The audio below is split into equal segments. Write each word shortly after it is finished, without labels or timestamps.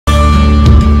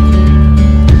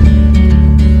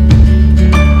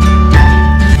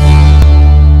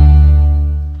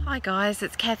guys,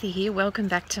 it's Kathy here. Welcome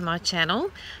back to my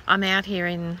channel. I'm out here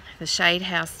in the shade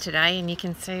house today and you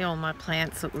can see all my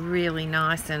plants look really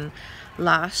nice and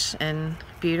lush and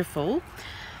beautiful.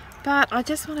 But I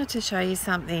just wanted to show you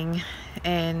something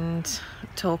and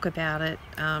talk about it,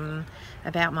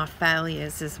 about my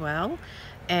failures as well.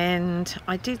 And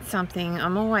I did something,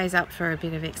 I'm always up for a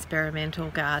bit of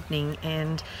experimental gardening,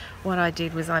 and what I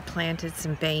did was I planted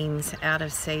some beans out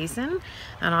of season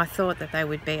and I thought that they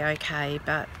would be okay,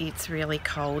 but it's really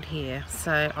cold here.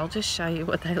 So I'll just show you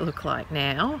what they look like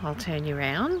now. I'll turn you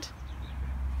around.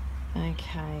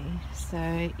 Okay,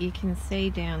 so you can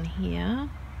see down here,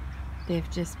 they've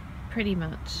just pretty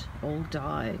much all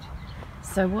died.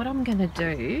 So what I'm going to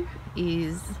do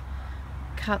is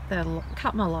cut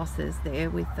my losses there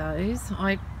with those.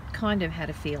 I kind of had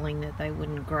a feeling that they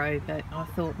wouldn't grow, but I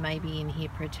thought maybe in here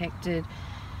protected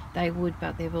they would,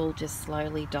 but they've all just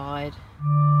slowly died.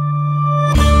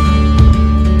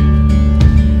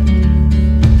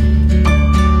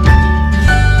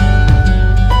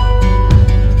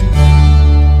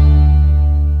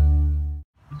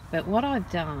 But what I've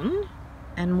done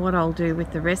and what I'll do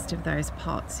with the rest of those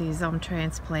pots is I'm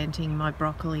transplanting my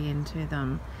broccoli into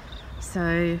them.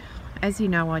 So as you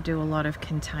know, I do a lot of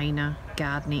container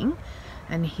gardening,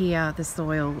 and here the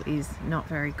soil is not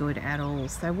very good at all.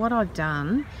 So what I've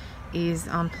done is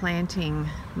I'm planting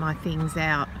my things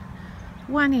out,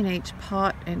 one in each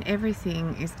pot, and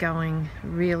everything is going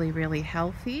really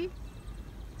healthy.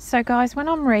 So guys, when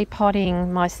I'm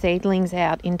repotting my seedlings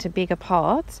out into bigger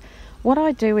pots, what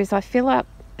I do is I fill up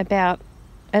about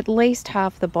at least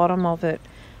half the bottom of it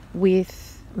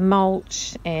with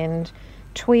mulch and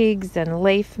twigs and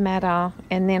leaf matter,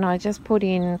 and then I just put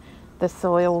in the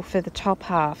soil for the top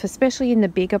half, especially in the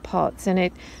bigger pots, and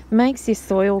it makes this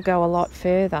soil go a lot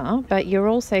further, but you're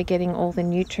also getting all the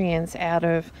nutrients out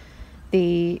of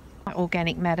the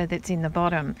organic matter that's in the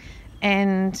bottom.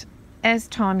 And as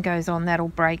time goes on, that'll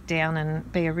break down and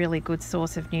be a really good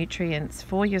source of nutrients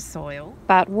for your soil.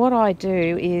 But what I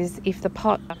do is, if the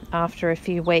pot after a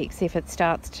few weeks, if it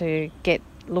starts to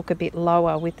look a bit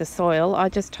lower with the soil, I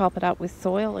just top it up with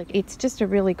soil. It's just a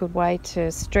really good way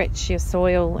to stretch your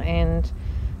soil and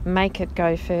make it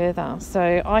go further.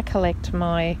 So I collect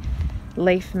my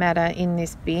leaf matter in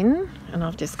this bin, and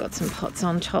I've just got some pots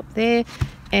on top there,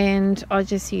 and I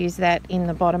just use that in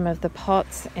the bottom of the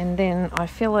pots, and then I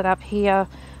fill it up here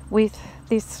with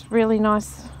this really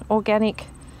nice organic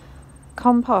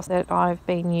compost that I've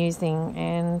been using,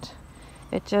 and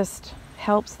it just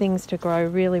helps things to grow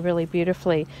really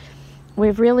beautifully.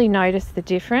 We've really noticed the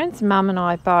difference, Mum and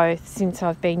I both, since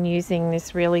I've been using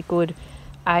this really good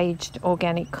aged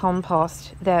organic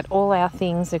compost, that all our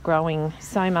things are growing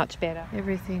so much better.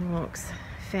 Everything looks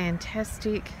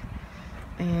fantastic,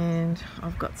 and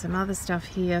I've got some other stuff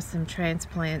here, some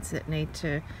transplants that need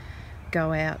to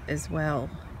go out as well,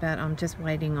 but I'm just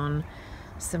waiting on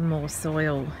some more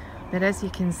soil. But as you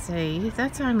can see,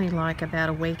 that's only like about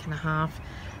a week and a half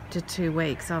to 2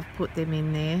 weeks I've put them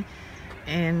in there,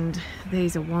 and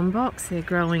these are wombocks. They're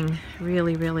growing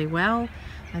really well,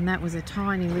 and that was a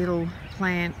tiny little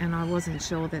plant, and I wasn't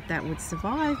sure that that would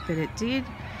survive, but it did.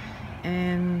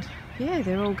 And yeah,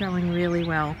 they're all going really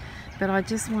well. But I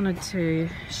just wanted to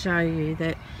show you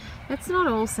that it's not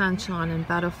all sunshine and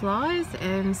butterflies,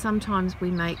 and sometimes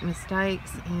we make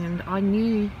mistakes, and I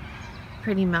knew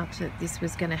pretty much that this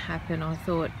was going to happen. I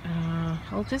thought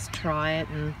I'll just try it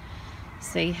and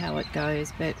see how it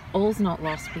goes, but all's not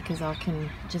lost, because I can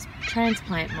just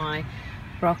transplant my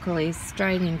broccoli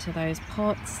straight into those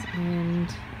pots and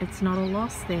it's not a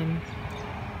loss then.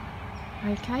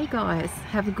 Okay guys,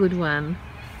 have a good one.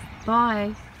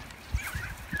 Bye.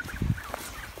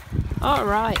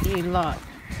 Alright, you lot.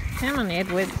 Come on,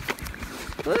 Edward.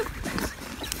 Whoop.